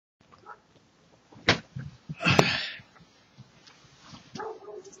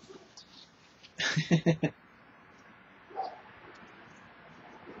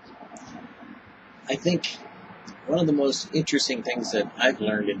I think one of the most interesting things that I've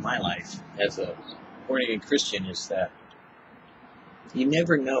learned in my life as a born-again Christian is that you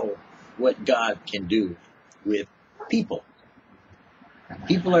never know what God can do with people.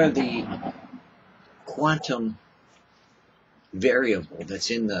 People are the quantum variable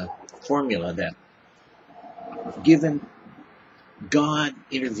that's in the formula that, given God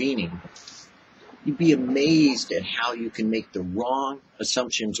intervening, you'd be amazed at how you can make the wrong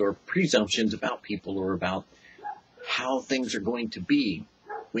assumptions or presumptions about people or about how things are going to be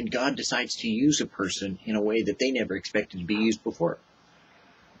when God decides to use a person in a way that they never expected to be used before.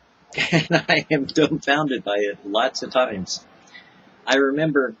 And I am dumbfounded by it lots of times. I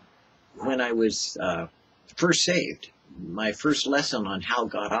remember when I was first saved, my first lesson on how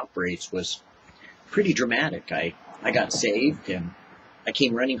God operates was pretty dramatic. I got saved and I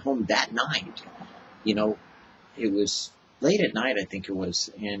came running home that night. You know, it was late at night, I think it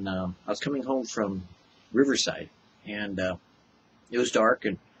was, and I was coming home from Riverside, and it was dark,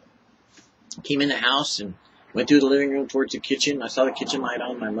 and came in the house and went through the living room towards the kitchen. I saw the kitchen light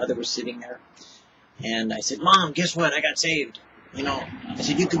on. My mother was sitting there, and I said, "Mom, guess what? I got saved." You know, I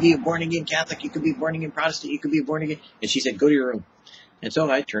said, "You could be a born-again Catholic, you could be a born-again Protestant, you could be a born-again," and she said, "Go to your room." And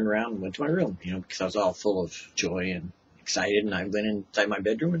so I turned around and went to my room, you know, because I was all full of joy and excited, and I went inside my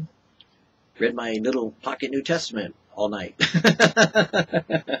bedroom and read my little pocket New Testament all night.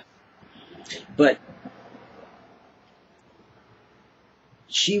 But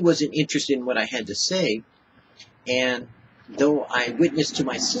she wasn't interested in what I had to say, and though I witnessed to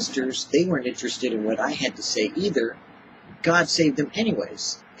my sisters, they weren't interested in what I had to say either. God saved them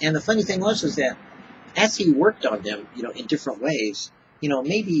anyways. And the funny thing was that as he worked on them, you know, in different ways, you know,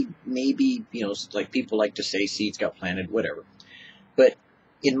 maybe, you know, like people like to say seeds got planted, whatever. But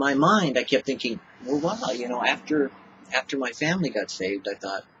in my mind, I kept thinking, well, wow, you know, after my family got saved, I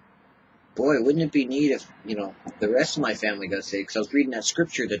thought, boy, wouldn't it be neat if, you know, the rest of my family got saved? Because I was reading that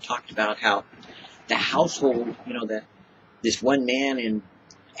scripture that talked about how the household, you know, that this one man in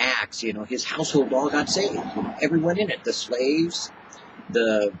Acts, you know, his household all got saved. You know, everyone in it, the slaves,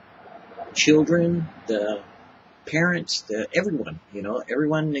 the children, the parents, everyone, you know,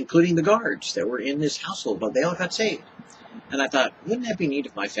 everyone, including the guards that were in this household, but they all got saved. And I thought, wouldn't that be neat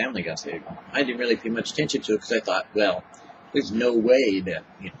if my family got saved? I didn't really pay much attention to it because I thought, well, there's no way that,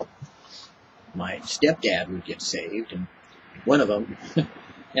 you know, my stepdad would get saved, and one of them,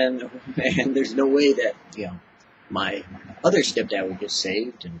 and there's no way that, you know, my other stepdad would get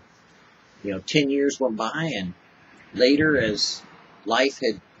saved. And, you know, 10 years went by, and later, as life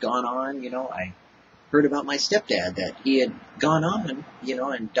had gone on, you know, I heard about my stepdad, that he had gone on, you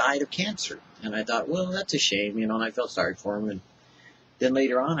know, and died of cancer. And I thought, well, that's a shame, you know, and I felt sorry for him. And then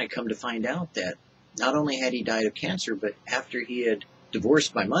later on, I come to find out that not only had he died of cancer, but after he had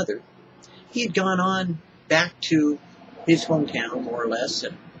divorced my mother, he had gone on back to his hometown, more or less,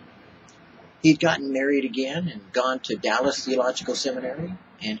 and he'd gotten married again and gone to Dallas Theological Seminary,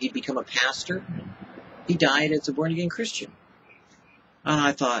 and he'd become a pastor. And he died as a born-again Christian. And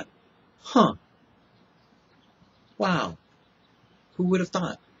I thought, huh, wow, who would have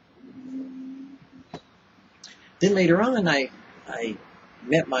thought? Then later on, I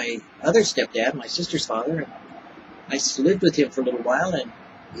met my other stepdad, my sister's father, and I lived with him for a little while, and,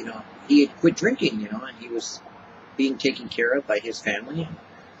 you know, he had quit drinking, you know, and he was being taken care of by his family, and,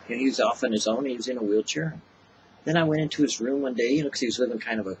 you know, he was off on his own. He was in a wheelchair. Then I went into his room one day, you know, because he was living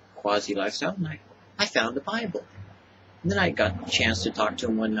kind of a quasi lifestyle, and I found the Bible. And then I got a chance to talk to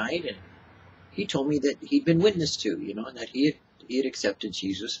him one night, and he told me that he'd been witnessed to, you know, and that he had accepted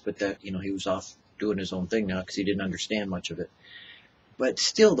Jesus, but that, you know, he was off doing his own thing now because he didn't understand much of it. But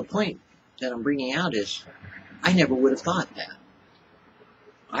still, the point that I'm bringing out is I never would have thought that.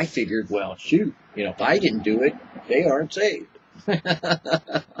 I figured, well, shoot, you know, if I didn't do it, they aren't saved.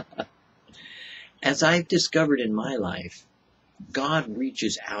 As I've discovered in my life, God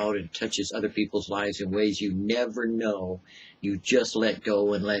reaches out and touches other people's lives in ways you never know. You just let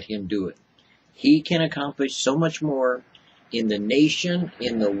go and let him do it. He can accomplish so much more in the nation,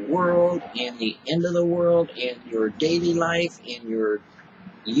 in the world, in the end of the world, in your daily life, in your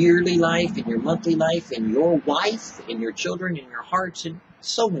yearly life, in your monthly life, in your wife, in your children, in your hearts, in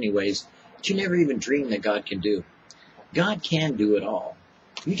so many ways that you never even dreamed that God can do. God can do it all.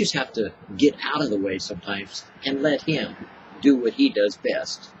 You just have to get out of the way sometimes and let him do what he does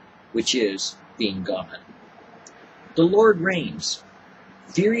best, which is being God. The Lord reigns.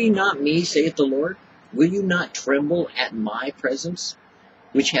 Fear ye not me, saith the Lord. Will you not tremble at my presence,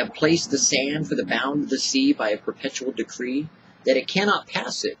 which have placed the sand for the bound of the sea by a perpetual decree, that it cannot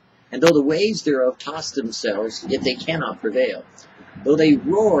pass it, And though the waves thereof toss themselves, yet they cannot prevail. Though they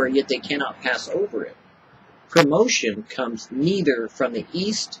roar, yet they cannot pass over it. Promotion comes neither from the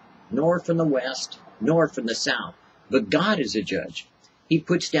east, nor from the west, nor from the south. But God is a judge. He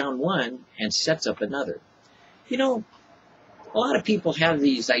puts down one and sets up another. You know, a lot of people have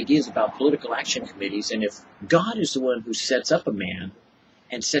these ideas about political action committees, and if God is the one who sets up a man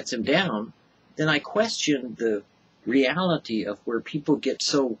and sets him down, then I question the reality of where people get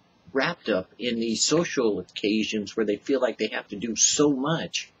so wrapped up in these social occasions where they feel like they have to do so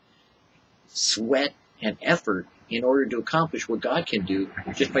much sweat and effort in order to accomplish what God can do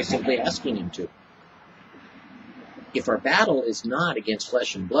just by simply asking him to. If our battle is not against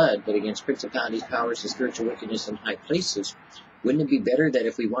flesh and blood, but against principalities, powers, and spiritual wickedness in high places, wouldn't it be better that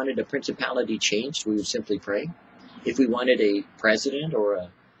if we wanted a principality changed, we would simply pray? If we wanted a president or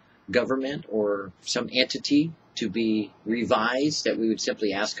a government or some entity to be revised, that we would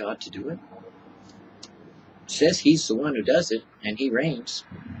simply ask God to do it? It says he's the one who does it, and he reigns.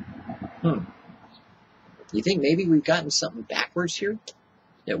 You think maybe we've gotten something backwards here?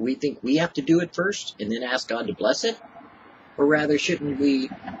 That we think we have to do it first and then ask God to bless it? Or rather, shouldn't we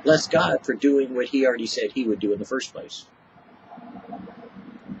bless God for doing what he already said he would do in the first place?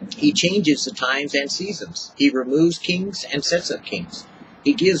 He changes the times and seasons. He removes kings and sets up kings.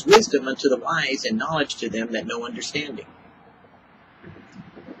 He gives wisdom unto the wise and knowledge to them that know understanding.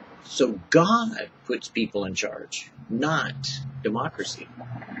 So God puts people in charge, not democracy.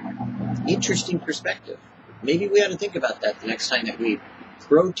 Interesting perspective. Maybe we ought to think about that the next time that we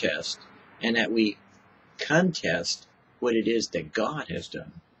protest and that we contest what it is that God has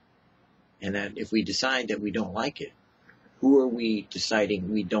done. And that if we decide that we don't like it, who are we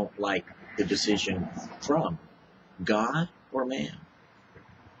deciding we don't like the decision from? God or man?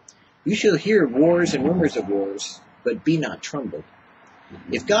 You shall hear of wars and rumors of wars, but be not troubled.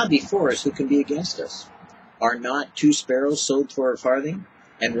 If God be for us, who can be against us? Are not 2 sparrows sold for a farthing,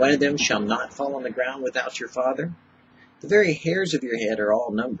 and one of them shall not fall on the ground without your Father? The very hairs of your head are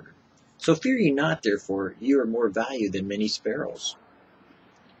all numbered. So fear ye not, therefore, ye are more valued than many sparrows.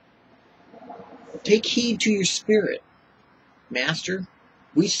 Take heed to your spirit. Master,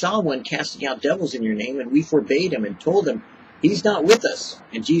 we saw one casting out devils in your name, and we forbade him, and told him, he's not with us.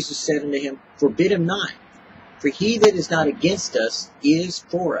 And Jesus said unto him, forbid him not, for he that is not against us is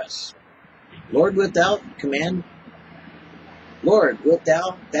for us. Lord, wilt thou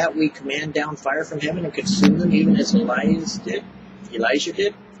that we command down fire from heaven and consume them, even as Elijah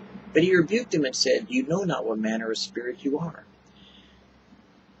did? But he rebuked them and said, you know not what manner of spirit you are.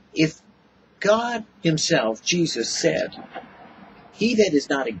 If God himself, Jesus, said, he that is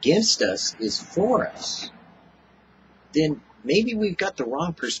not against us is for us, then maybe we've got the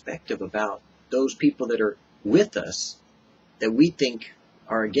wrong perspective about those people that are with us that we think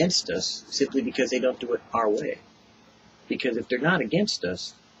are against us simply because they don't do it our way. Because if they're not against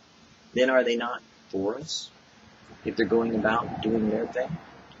us, then are they not for us? If they're going about doing their thing?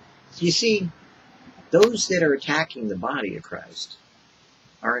 You see, those that are attacking the body of Christ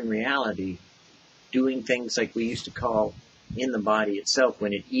are in reality doing things like we used to call in the body itself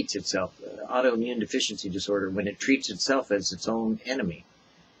when it eats itself, autoimmune deficiency disorder, when it treats itself as its own enemy.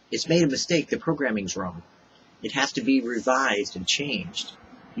 It's made a mistake. The programming's wrong. It has to be revised and changed.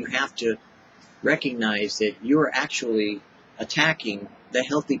 You have to recognize that you're actually attacking the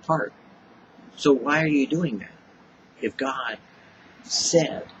healthy part. So why are you doing that? If God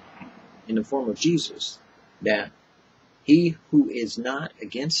said in the form of Jesus that he who is not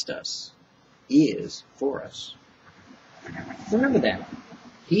against us is for us. Remember that.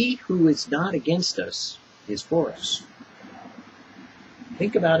 He who is not against us is for us.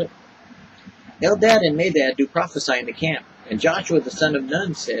 Think about it. Eldad and Medad do prophesy in the camp, and Joshua the son of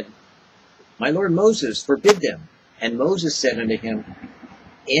Nun said, my lord Moses, forbid them. And Moses said unto him,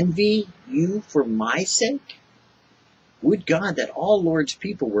 envy you for my sake? Would God that all Lord's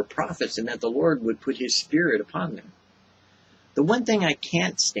people were prophets, and that the Lord would put his spirit upon them. The one thing I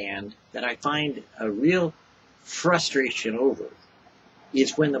can't stand, that I find a real frustration over,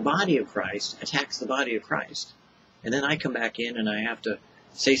 is when the body of Christ attacks the body of Christ. And then I come back in and I have to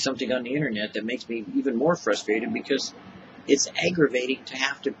say something on the internet that makes me even more frustrated, because it's aggravating to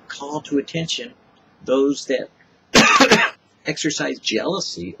have to call to attention those that exercise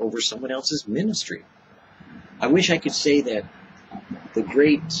jealousy over someone else's ministry. I wish I could say that the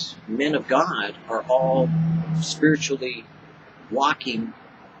great men of God are all spiritually walking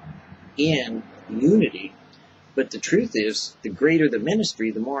in unity, but the truth is, the greater the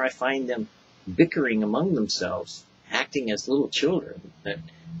ministry, the more I find them bickering among themselves, acting as little children, that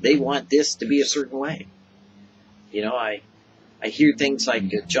they want this to be a certain way. You know, I I hear things like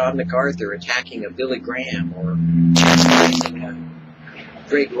John MacArthur attacking a Billy Graham or chastising a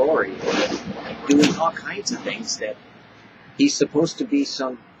Greg Laurie or doing all kinds of things that he's supposed to be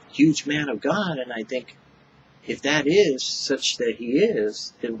some huge man of God. And I think, if that is such that he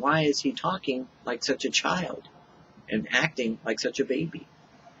is, then why is he talking like such a child and acting like such a baby?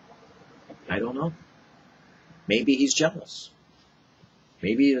 I don't know. Maybe he's jealous.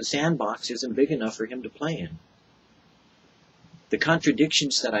 Maybe the sandbox isn't big enough for him to play in. The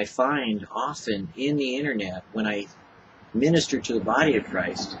contradictions that I find often in the internet when I minister to the body of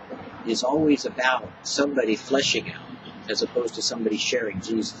Christ is always about somebody fleshing out as opposed to somebody sharing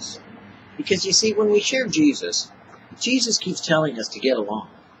Jesus. Because you see, when we share Jesus, Jesus keeps telling us to get along.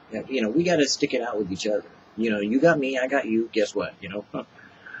 You know, we got to stick it out with each other. You know, you got me, I got you. Guess what? You know,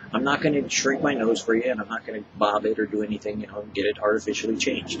 I'm not going to shrink my nose for you, and I'm not going to bob it or do anything, you know, get it artificially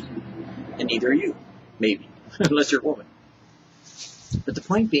changed. And neither are you, maybe, unless you're a woman. But the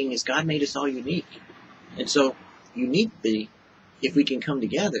point being is God made us all unique. And so, uniquely, if we can come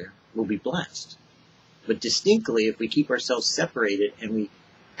together, we'll be blessed. But distinctly, if we keep ourselves separated and we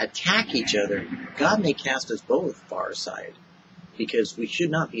attack each other, God may cast us both far aside. Because we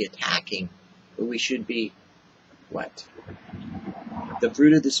should not be attacking, but we should be, what? The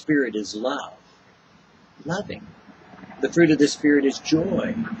fruit of the Spirit is love. Loving. The fruit of the Spirit is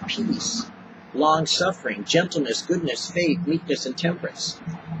joy, peace, long-suffering, gentleness, goodness, faith, meekness, and temperance.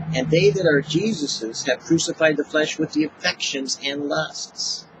 And they that are Jesus's have crucified the flesh with the affections and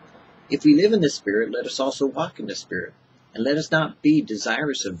lusts. If we live in the Spirit, let us also walk in the Spirit. And let us not be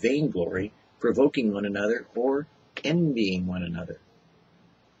desirous of vainglory, provoking one another, or envying one another.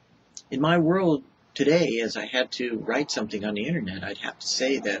 In my world today, as I had to write something on the internet, I'd have to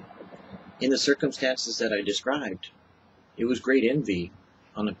say that in the circumstances that I described, it was great envy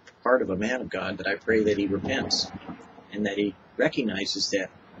on the part of a man of God that I pray that he repents and that he recognizes that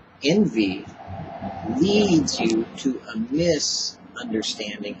envy leads you to a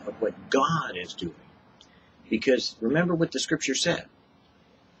misunderstanding of what God is doing. Because remember what the scripture said.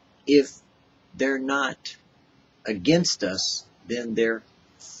 If they're not against us, then they're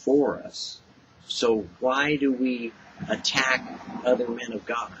for us. So why do we attack other men of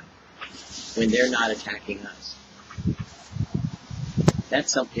God when they're not attacking us?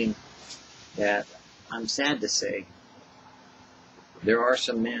 That's something that I'm sad to say. There are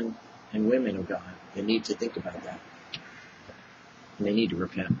some men and women of God that need to think about that. And they need to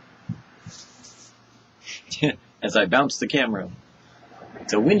repent. As I bounce the camera.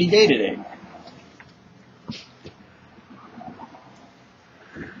 It's a windy day today.